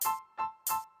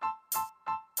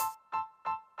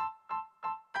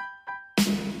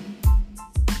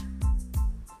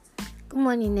Good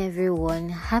morning, everyone.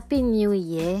 Happy New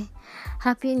Year.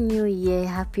 Happy New Year.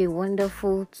 Happy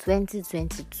wonderful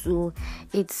 2022.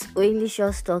 It's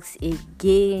Oilicious Talks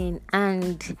again.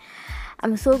 And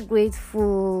I'm so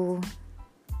grateful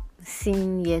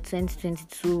seeing year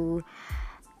 2022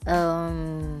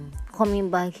 coming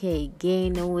back here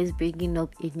again, always bringing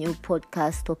up a new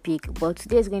podcast topic. But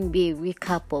today is going to be a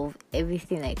recap of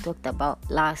everything I talked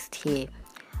about last year.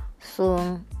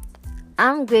 So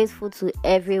I'm grateful to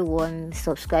everyone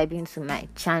subscribing to my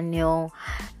channel,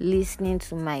 listening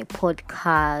to my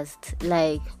podcast.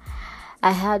 I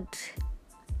had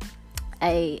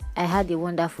a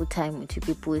wonderful time with you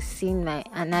people, seeing my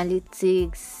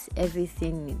analytics,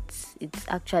 everything. It's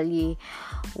actually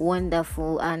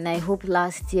wonderful, and I hope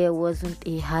last year wasn't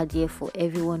a hard year for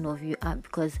every one of you,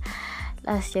 because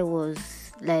last year was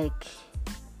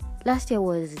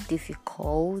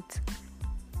difficult.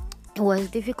 It was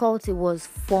difficult. It was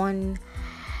fun.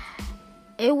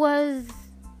 Let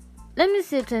me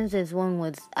say 2021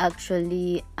 was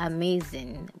actually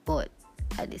amazing, but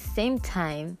at the same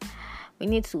time, we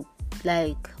need to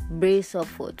brace up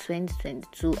for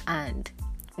 2022, and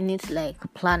we need to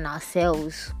plan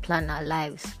ourselves, plan our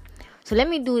lives. So let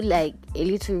me do a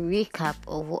little recap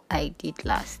of what I did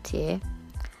last year.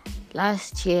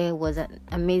 Last year was an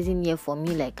amazing year for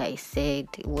me. Like I said,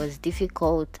 it was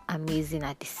difficult, amazing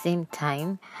at the same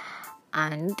time,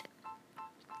 and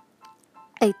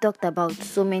I talked about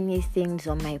so many things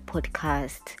on my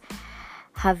podcast,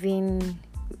 having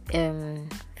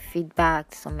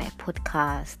feedbacks on my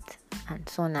podcast, and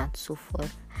so on and so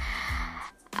forth.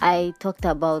 I talked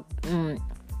about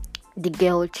the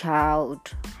girl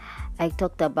child. I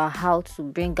talked about how to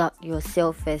bring out your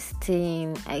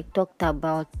self-esteem. I talked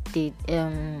about the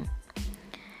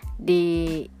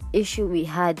issue we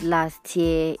had last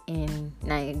year in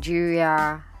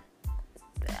Nigeria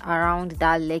around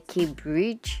that Lekki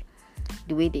bridge,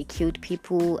 the way they killed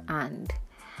people, and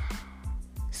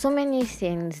so many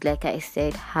things, like I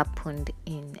said, happened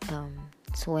in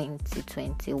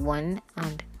 2021,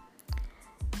 and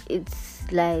it's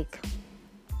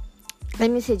let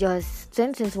me say, just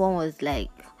 2021 was it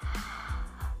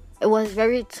was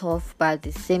very tough, but at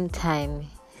the same time,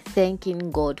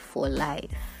 thanking God for life.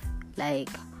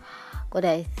 God,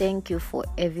 I thank you for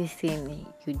everything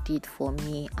you did for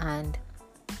me, and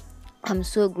I'm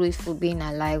so grateful being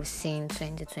alive since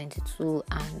 2022.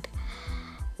 And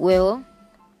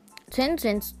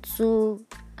 2022,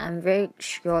 I'm very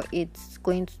sure it's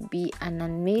going to be an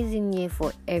amazing year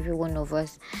for every one of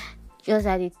us. Just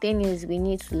that the thing is, we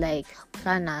need to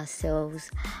plan ourselves,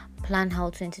 plan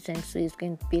how 2022 is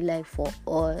going to be like for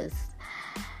us,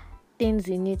 things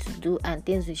we need to do and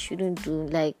things we shouldn't do.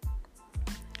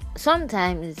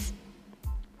 Sometimes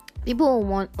people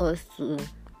want us to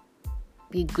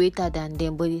be greater than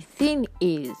them, but the thing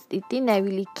that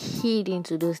really keyed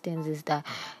into those things is that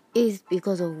it's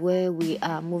because of where we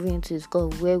are moving to, it's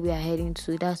because of where we are heading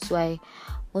to. That's why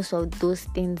most of those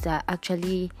things are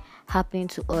actually happening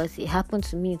to us. It happened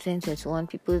to me in 2021.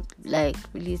 People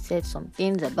really said some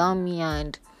things about me,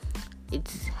 and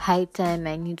it's high time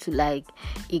I need to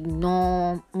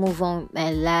ignore, move on with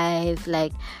my life.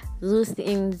 Those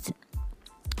things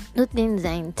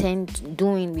I intend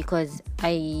doing, because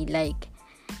I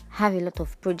have a lot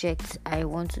of projects I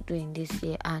want to do in this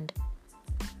year, and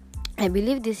I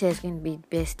believe this year is going to be the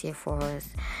best year for us.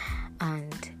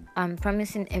 And I'm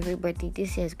promising everybody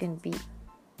this year is going to be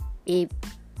a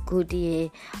good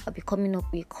year. I'll be coming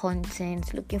up with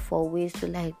content, looking for ways to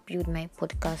build my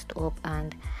podcast up,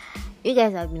 and you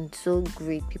guys have been so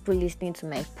great, people listening to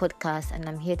my podcast, and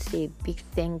I'm here to say a big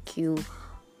thank you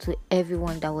to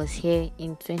everyone that was here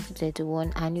in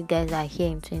 2021, and you guys are here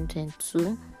in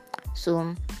 2022.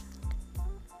 So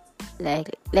like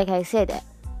I said,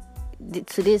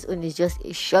 today's one is just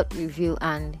a short review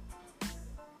and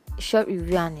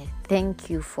a thank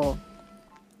you for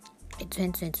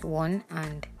 2021,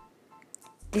 and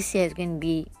this year is going to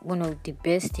be one of the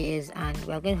best years, and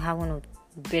we are going to have one of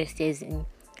the best years in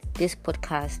this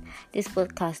podcast. This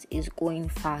podcast is going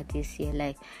far this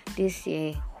year. This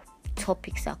year,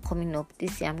 topics are coming up.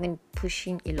 This year, I'm going to be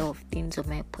pushing a lot of things on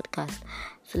my podcast.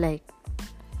 So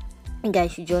you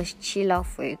guys should just chill out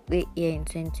for a great year in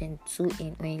 2022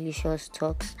 in Oilicious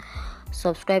Talks.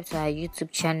 Subscribe to our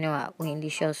YouTube channel at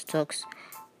Oilicious Talks,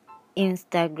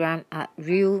 Instagram at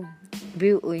Real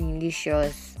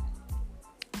Oilicious.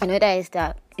 Another is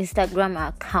that Instagram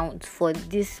account for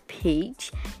this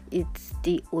page, it's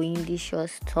the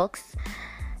Oilicious Talks.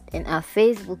 Then our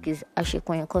Facebook is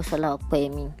Ashikoyankosola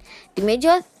Okpemi. The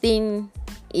major thing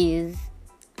is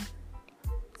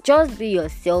just be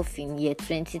yourself in year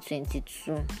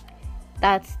 2022.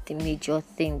 That's the major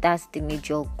thing. That's the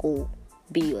major goal.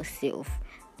 Be yourself,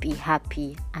 be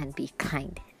happy, and be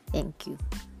kind. Thank you.